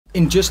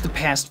In just the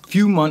past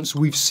few months,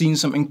 we've seen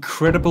some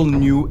incredible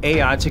new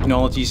AI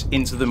technologies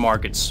into the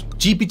markets.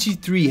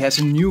 GPT-3 has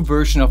a new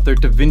version of their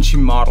Da Vinci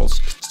models.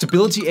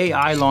 Stability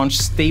AI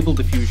launched Stable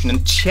Diffusion, and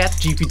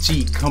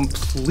ChatGPT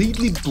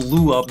completely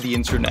blew up the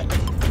internet.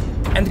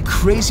 And the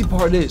crazy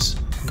part is,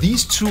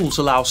 these tools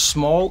allow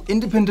small,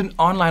 independent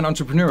online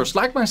entrepreneurs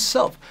like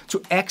myself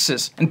to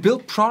access and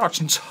build products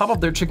on top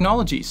of their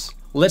technologies.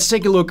 Let's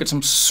take a look at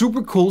some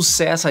super cool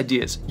SaaS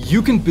ideas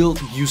you can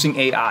build using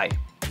AI.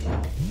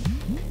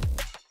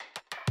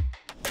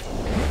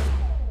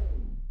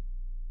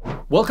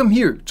 Welcome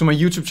here to my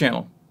YouTube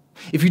channel.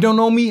 If you don't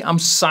know me, I'm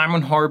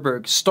Simon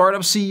Harberg,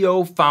 startup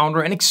CEO,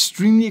 founder, and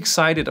extremely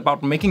excited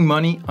about making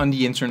money on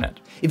the internet.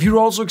 If you're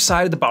also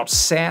excited about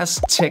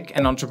SaaS, tech,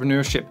 and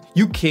entrepreneurship,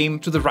 you came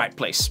to the right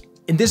place.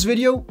 In this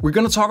video, we're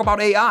going to talk about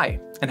AI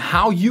and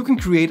how you can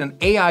create an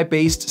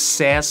AI-based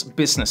SaaS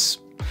business.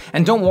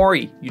 And don't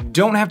worry, you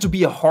don't have to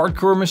be a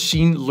hardcore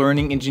machine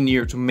learning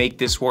engineer to make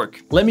this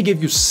work. Let me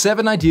give you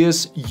 7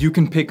 ideas you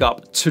can pick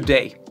up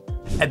today.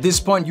 At this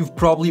point, you've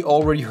probably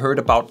already heard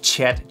about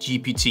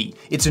ChatGPT.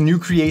 It's a new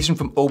creation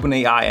from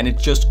OpenAI, and it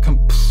just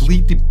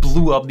completely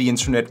blew up the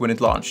internet when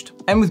it launched.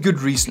 And with good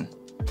reason.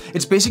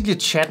 It's basically a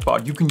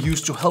chatbot you can use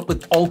to help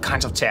with all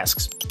kinds of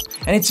tasks.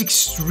 And it's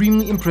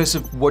extremely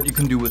impressive what you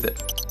can do with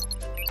it.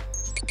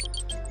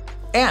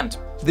 And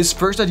this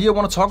first idea I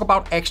want to talk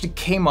about actually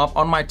came up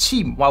on my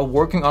team while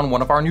working on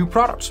one of our new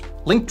products,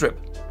 LinkDrip.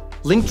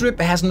 LinkDrip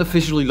hasn't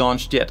officially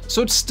launched yet,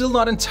 so it's still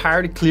not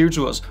entirely clear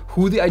to us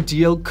who the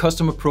ideal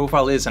customer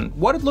profile is and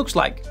what it looks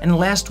like. And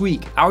last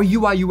week, our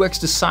UI UX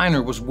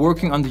designer was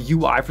working on the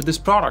UI for this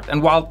product,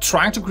 and while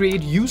trying to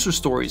create user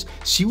stories,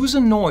 she was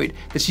annoyed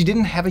that she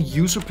didn't have a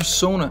user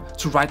persona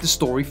to write the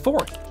story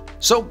for.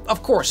 So,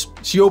 of course,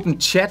 she opened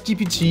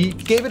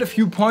ChatGPT, gave it a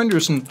few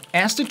pointers and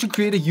asked it to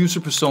create a user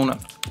persona.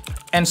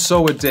 And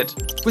so it did,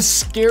 with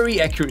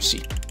scary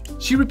accuracy.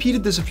 She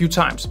repeated this a few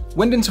times,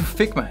 went into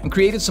Figma and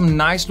created some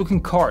nice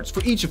looking cards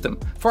for each of them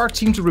for our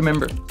team to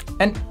remember.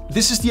 And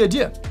this is the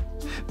idea.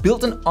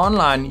 Build an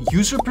online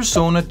user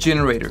persona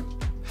generator.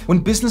 When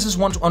businesses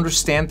want to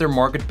understand their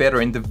market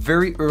better in the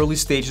very early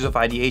stages of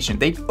ideation,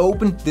 they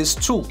open this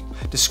tool,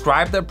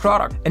 describe their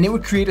product, and it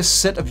would create a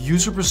set of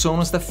user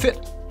personas that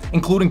fit,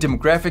 including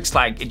demographics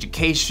like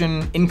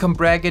education, income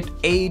bracket,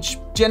 age,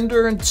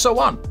 gender, and so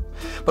on,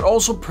 but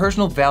also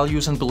personal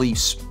values and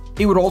beliefs.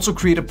 It would also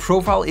create a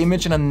profile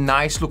image and a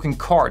nice looking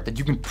card that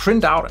you can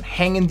print out and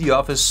hang in the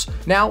office.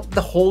 Now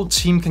the whole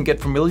team can get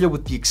familiar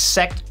with the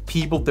exact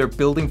people they're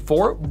building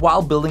for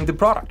while building the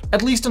product,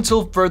 at least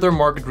until further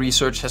market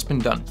research has been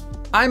done.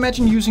 I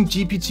imagine using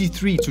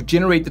GPT-3 to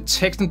generate the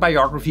text and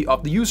biography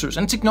of the users,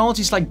 and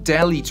technologies like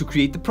DALL-E to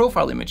create the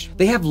profile image.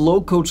 They have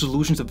low-code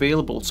solutions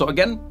available, so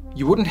again,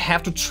 you wouldn't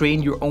have to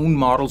train your own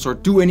models or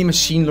do any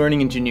machine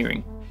learning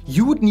engineering.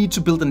 You would need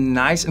to build a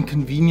nice and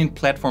convenient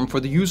platform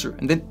for the user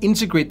and then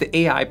integrate the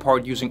AI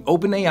part using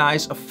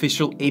OpenAI's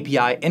official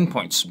API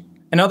endpoints.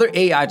 Another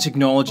AI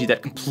technology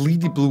that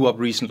completely blew up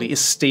recently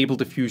is Stable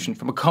Diffusion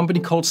from a company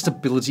called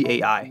Stability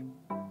AI.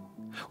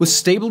 With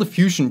Stable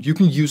Diffusion, you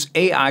can use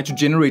AI to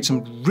generate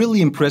some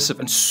really impressive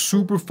and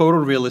super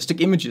photorealistic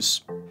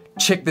images.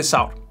 Check this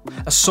out.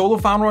 A solo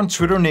founder on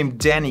Twitter named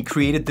Danny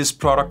created this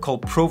product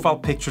called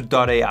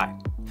ProfilePicture.ai.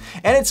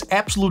 And it's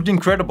absolutely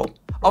incredible.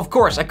 Of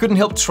course, I couldn't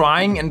help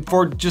trying, and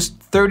for just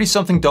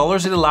 $30-something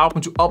it allowed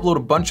me to upload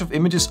a bunch of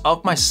images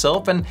of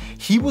myself, and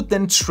he would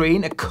then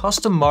train a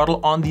custom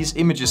model on these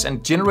images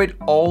and generate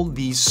all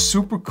these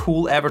super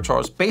cool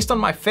avatars based on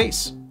my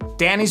face.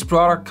 Danny's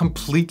product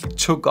completely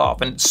took off,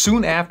 and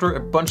soon after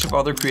a bunch of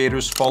other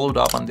creators followed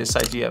up on this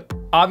idea.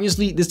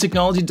 Obviously, this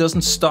technology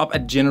doesn't stop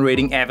at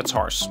generating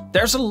avatars.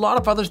 There's a lot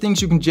of other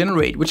things you can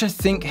generate, which I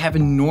think have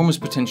enormous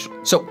potential.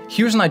 So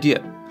here's an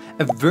idea: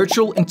 a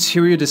virtual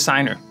interior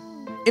designer.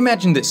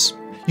 Imagine this.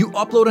 You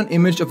upload an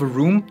image of a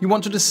room you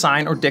want to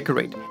design or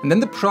decorate, and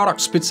then the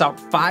product spits out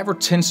 5 or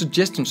 10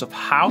 suggestions of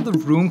how the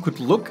room could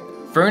look: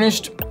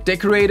 furnished,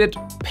 decorated,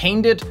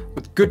 painted,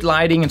 with good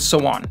lighting, and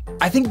so on.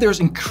 I think there's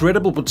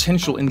incredible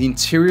potential in the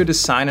interior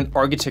design and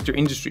architecture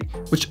industry,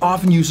 which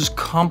often uses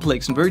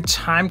complex and very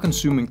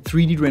time-consuming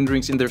 3D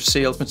renderings in their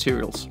sales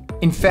materials.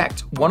 In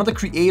fact, one of the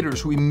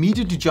creators who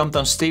immediately jumped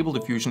on Stable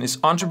Diffusion is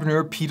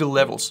entrepreneur Peter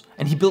Levels,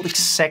 and he built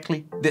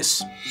exactly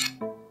this.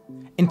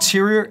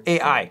 Interior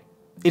AI.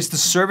 It's the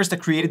service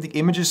that created the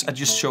images I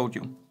just showed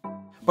you.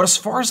 But as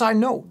far as I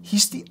know,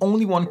 he's the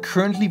only one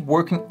currently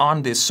working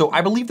on this, so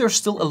I believe there's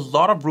still a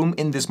lot of room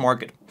in this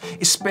market,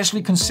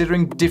 especially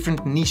considering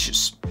different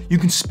niches. You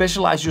can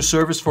specialize your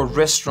service for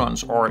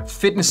restaurants or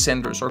fitness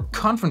centers or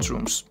conference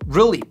rooms.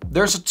 Really,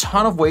 there's a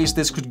ton of ways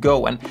this could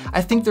go, and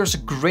I think there's a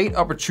great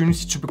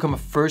opportunity to become a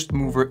first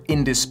mover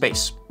in this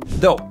space.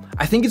 Though,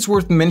 I think it's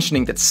worth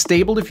mentioning that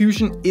Stable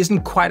Diffusion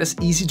isn't quite as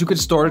easy to get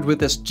started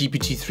with as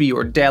GPT-3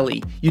 or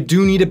DALL-E. You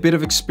do need a bit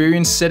of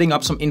experience setting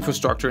up some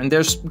infrastructure, and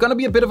there's gonna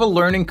be a bit of a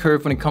learning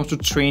curve when it comes to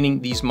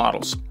training these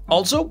models.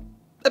 Also,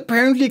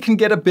 apparently it can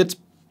get a bit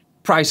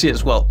pricey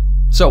as well.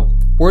 So,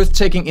 worth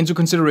taking into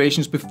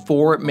considerations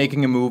before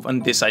making a move on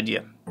this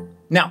idea.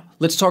 Now,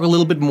 let's talk a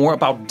little bit more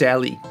about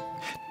DALL-E.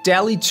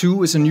 DALL-E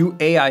 2 is a new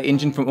AI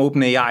engine from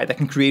OpenAI that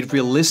can create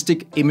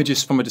realistic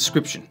images from a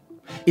description.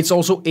 It's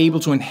also able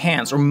to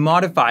enhance or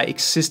modify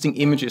existing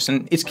images,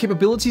 and its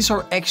capabilities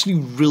are actually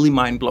really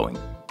mind-blowing.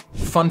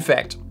 Fun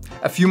fact,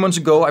 a few months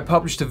ago I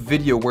published a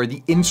video where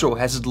the intro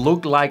has it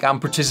look like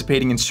I'm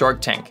participating in Shark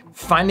Tank.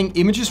 Finding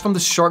images from the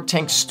Shark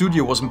Tank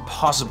studio was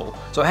impossible,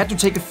 so I had to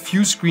take a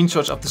few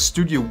screenshots of the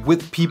studio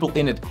with people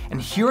in it,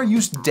 and here I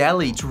used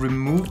DALL-E to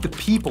remove the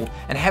people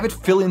and have it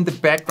fill in the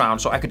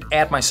background so I could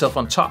add myself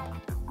on top.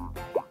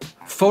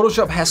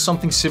 Photoshop has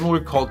something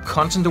similar called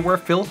content-aware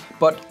fill,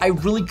 but I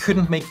really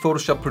couldn't make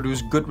Photoshop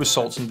produce good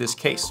results in this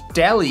case.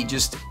 DALL-E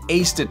just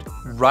aced it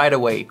right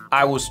away.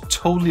 I was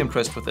totally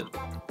impressed with it.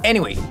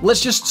 Anyway,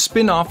 let's just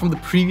spin off from the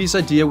previous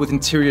idea with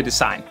interior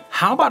design.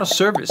 How about a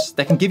service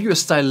that can give you a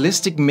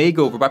stylistic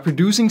makeover by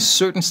producing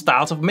certain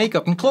styles of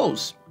makeup and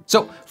clothes?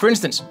 So, for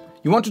instance,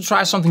 you want to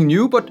try something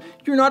new, but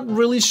you're not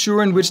really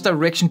sure in which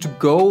direction to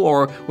go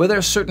or whether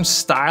a certain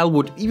style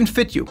would even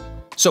fit you.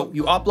 So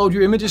you upload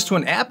your images to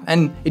an app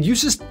and it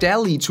uses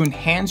DALL-E to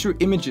enhance your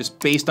images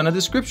based on a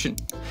description.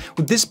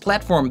 With this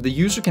platform, the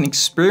user can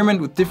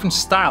experiment with different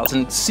styles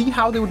and see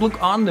how they would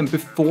look on them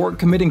before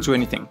committing to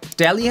anything.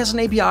 DALL-E has an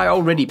API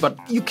already, but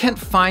you can't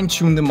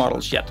fine-tune the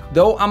models yet,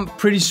 though I'm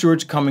pretty sure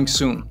it's coming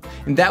soon.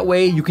 In that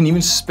way, you can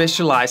even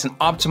specialize and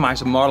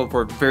optimize a model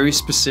for a very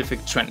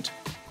specific trend.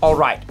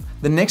 Alright,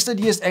 the next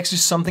idea is actually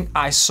something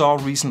I saw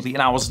recently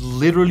and I was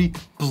literally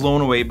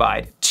blown away by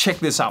it. Check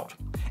this out.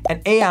 An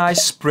AI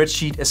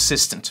spreadsheet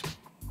assistant.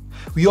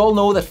 We all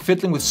know that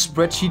fiddling with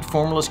spreadsheet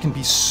formulas can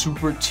be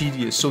super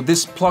tedious, so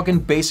this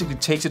plugin basically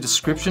takes a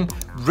description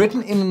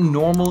written in a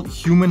normal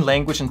human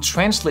language and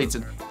translates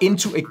it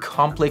into a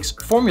complex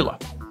formula.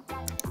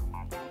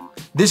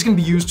 This can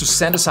be used to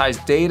synthesize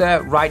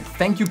data, write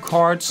thank you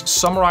cards,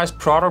 summarize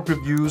product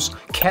reviews,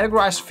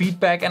 categorize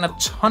feedback, and a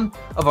ton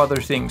of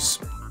other things.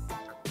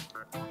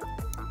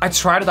 I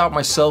tried it out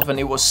myself and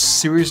it was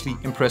seriously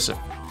impressive.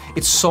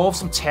 It solves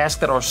some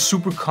tasks that are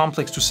super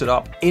complex to set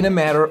up in a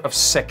matter of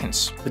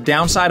seconds. The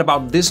downside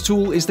about this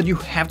tool is that you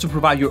have to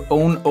provide your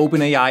own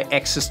OpenAI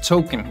access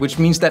token, which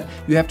means that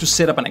you have to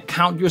set up an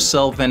account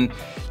yourself and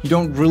you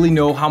don't really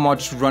know how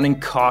much running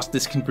cost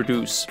this can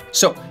produce.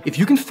 So if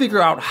you can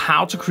figure out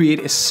how to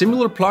create a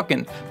similar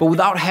plugin, but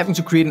without having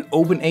to create an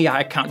OpenAI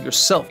account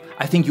yourself,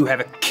 I think you have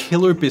a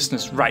killer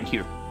business right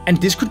here.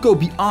 And this could go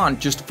beyond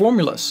just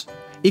formulas.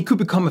 It could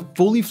become a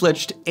fully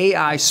fledged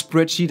AI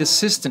spreadsheet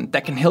assistant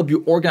that can help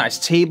you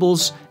organize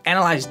tables,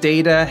 analyze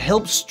data,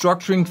 help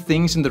structuring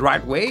things in the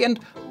right way, and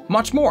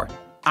much more.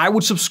 I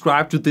would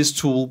subscribe to this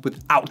tool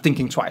without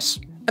thinking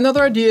twice.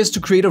 Another idea is to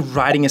create a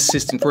writing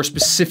assistant for a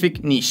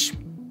specific niche.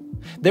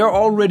 There are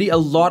already a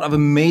lot of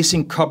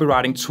amazing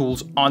copywriting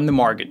tools on the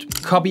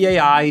market. Copy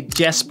AI,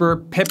 Jasper,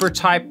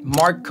 PepperType,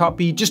 Mark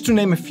Copy, just to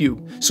name a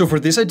few. So for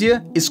this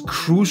idea, it's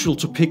crucial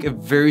to pick a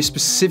very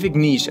specific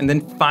niche and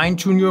then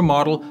fine-tune your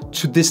model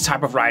to this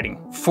type of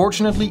writing.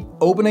 Fortunately,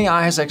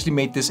 OpenAI has actually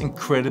made this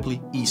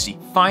incredibly easy.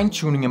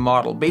 Fine-tuning a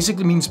model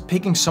basically means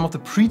picking some of the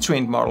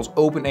pre-trained models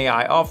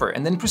OpenAI offer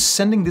and then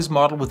presenting this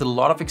model with a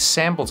lot of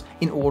examples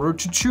in order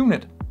to tune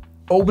it.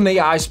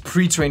 OpenAI's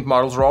pre-trained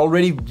models are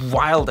already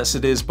wild as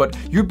it is, but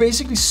you're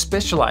basically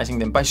specializing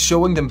them by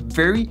showing them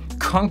very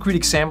concrete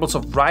examples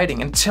of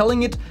writing and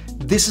telling it,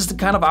 this is the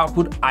kind of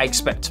output I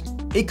expect.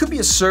 It could be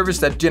a service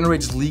that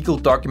generates legal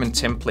document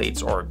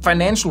templates or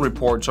financial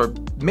reports or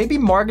maybe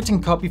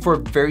marketing copy for a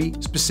very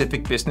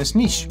specific business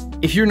niche.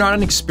 If you're not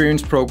an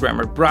experienced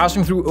programmer,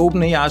 browsing through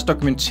OpenAI's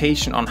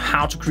documentation on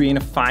how to create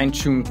a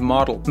fine-tuned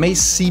model may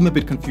seem a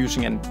bit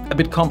confusing and a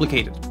bit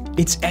complicated.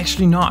 It's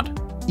actually not.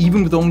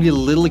 Even with only a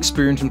little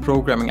experience in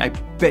programming, I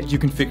bet you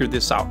can figure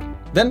this out.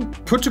 Then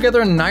put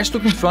together a nice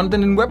looking front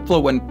end in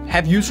Webflow and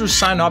have users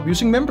sign up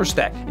using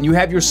MemberStack, and you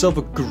have yourself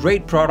a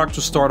great product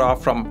to start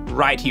off from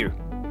right here.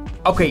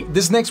 Okay,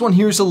 this next one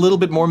here is a little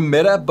bit more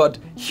meta, but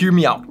hear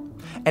me out.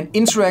 An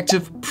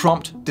interactive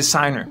prompt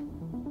designer.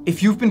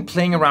 If you've been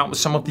playing around with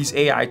some of these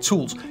AI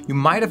tools, you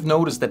might have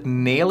noticed that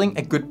nailing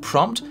a good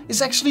prompt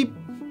is actually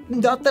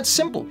not that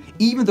simple.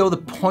 Even though the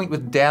point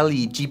with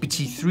DALL-E,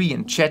 GPT-3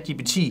 and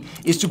ChatGPT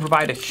is to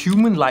provide a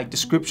human-like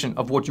description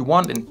of what you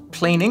want in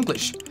plain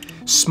English.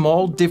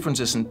 Small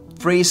differences in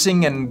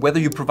phrasing and whether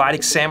you provide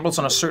examples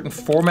on a certain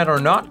format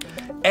or not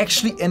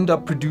actually end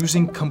up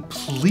producing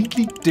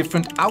completely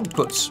different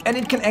outputs. And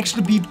it can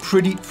actually be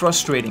pretty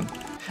frustrating.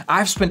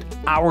 I've spent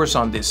hours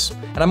on this,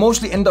 and I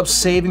mostly end up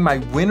saving my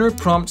winner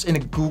prompts in a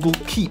Google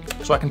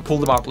Keep so I can pull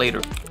them out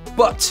later.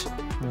 But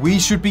we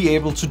should be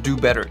able to do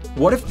better.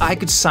 What if I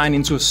could sign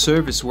into a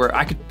service where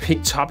I could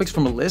pick topics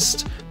from a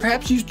list,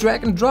 perhaps use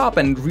drag and drop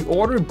and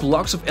reorder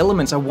blocks of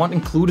elements I want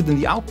included in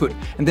the output,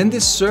 and then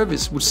this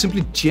service would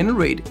simply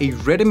generate a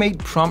ready-made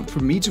prompt for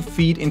me to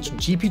feed into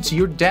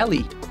GPT or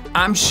DALL-E.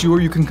 I'm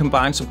sure you can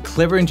combine some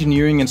clever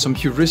engineering and some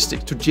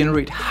heuristic to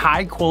generate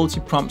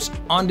high-quality prompts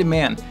on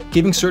demand,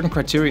 giving certain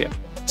criteria.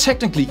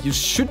 Technically, you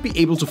should be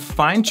able to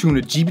fine-tune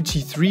a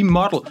GPT-3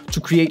 model to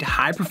create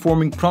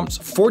high-performing prompts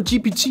for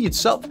GPT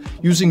itself,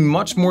 using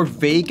much more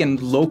vague and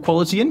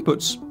low-quality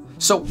inputs.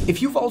 So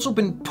if you've also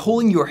been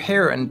pulling your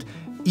hair and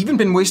even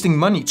been wasting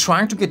money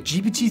trying to get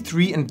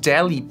GPT-3 and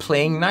DALL-E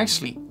playing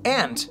nicely,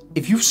 and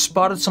if you've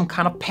spotted some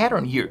kind of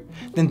pattern here,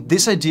 then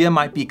this idea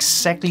might be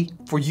exactly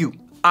for you.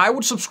 I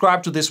would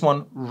subscribe to this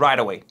one right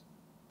away.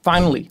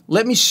 Finally,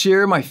 let me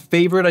share my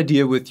favorite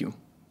idea with you.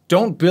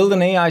 Don't build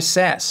an AI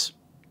SaaS.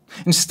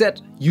 Instead,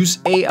 use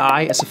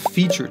AI as a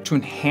feature to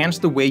enhance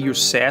the way your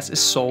SaaS is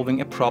solving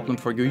a problem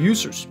for your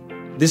users.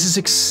 This is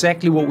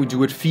exactly what we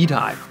do at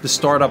FeedHive, the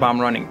startup I'm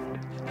running.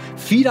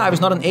 FeedHive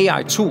is not an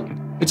AI tool.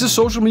 It's a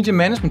social media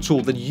management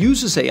tool that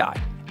uses AI,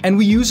 and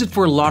we use it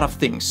for a lot of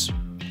things.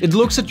 It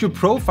looks at your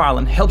profile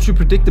and helps you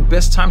predict the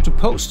best time to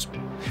post.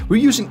 We're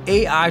using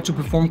AI to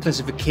perform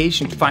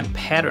classification to find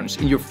patterns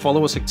in your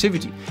followers'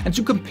 activity and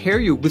to compare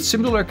you with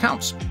similar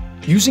accounts.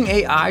 Using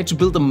AI to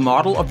build a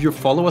model of your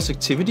followers'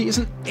 activity is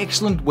an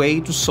excellent way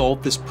to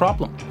solve this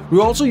problem.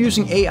 We're also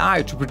using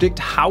AI to predict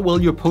how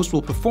well your post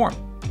will perform.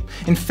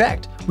 In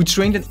fact, we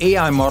trained an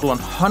AI model on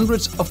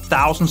hundreds of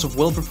thousands of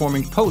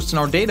well-performing posts in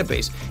our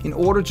database in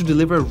order to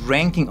deliver a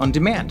ranking on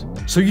demand.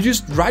 So you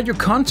just write your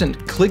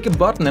content, click a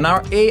button, and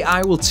our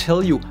AI will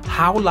tell you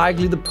how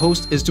likely the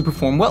post is to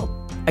perform well.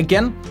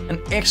 Again,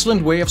 an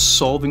excellent way of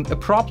solving a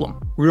problem.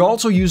 We're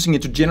also using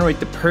it to generate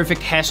the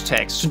perfect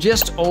hashtags,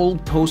 suggest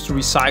old posts to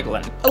recycle,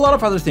 and a lot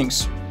of other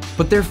things.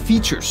 But they're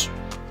features.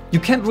 You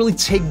can't really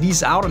take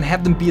these out and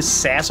have them be a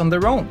SaaS on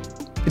their own.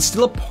 It's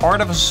still a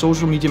part of a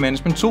social media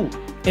management tool.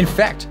 In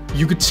fact,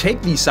 you could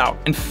take these out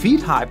and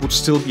FeedHive would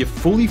still be a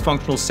fully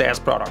functional SaaS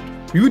product.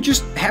 We would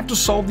just have to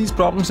solve these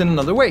problems in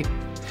another way.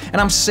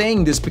 And I'm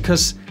saying this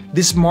because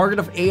this market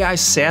of AI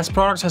SaaS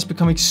products has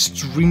become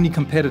extremely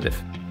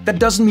competitive. That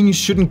doesn't mean you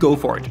shouldn't go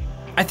for it.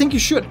 I think you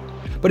should.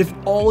 But if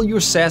all your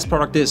SaaS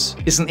product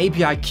is an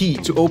API key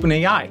to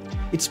OpenAI,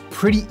 it's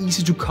pretty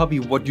easy to copy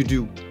what you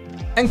do.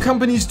 And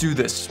companies do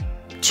this.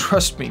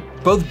 Trust me,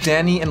 both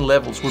Danny and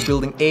Levels were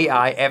building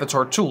AI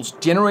avatar tools,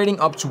 generating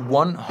up to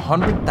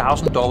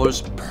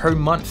 $100,000 per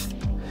month.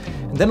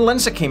 And then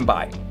Lensa came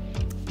by.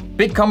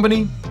 Big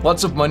company,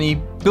 lots of money,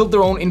 built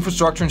their own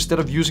infrastructure instead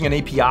of using an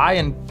API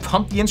and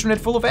pumped the internet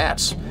full of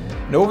ads.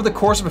 And over the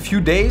course of a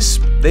few days,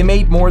 they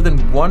made more than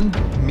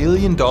 $1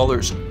 million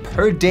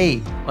per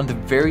day on the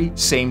very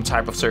same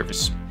type of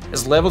service.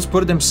 As Levels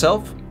put it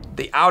himself,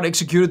 they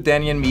out-executed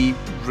Danny and me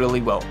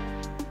really well.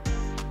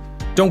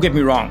 Don't get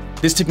me wrong,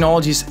 this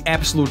technology is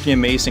absolutely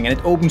amazing and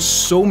it opens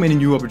so many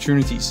new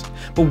opportunities.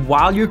 But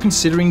while you're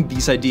considering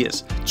these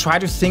ideas, try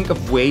to think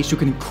of ways you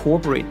can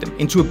incorporate them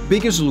into a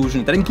bigger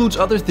solution that includes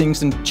other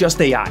things than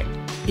just AI.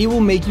 It will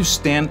make you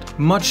stand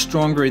much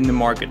stronger in the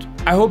market.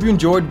 I hope you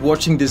enjoyed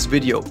watching this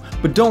video,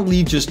 but don't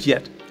leave just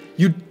yet.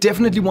 You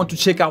definitely want to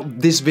check out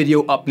this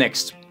video up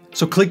next.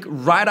 So click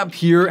right up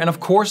here, and of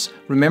course,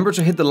 remember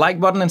to hit the like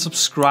button and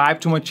subscribe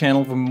to my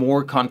channel for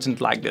more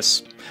content like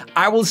this.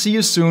 I will see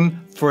you soon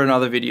for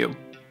another video.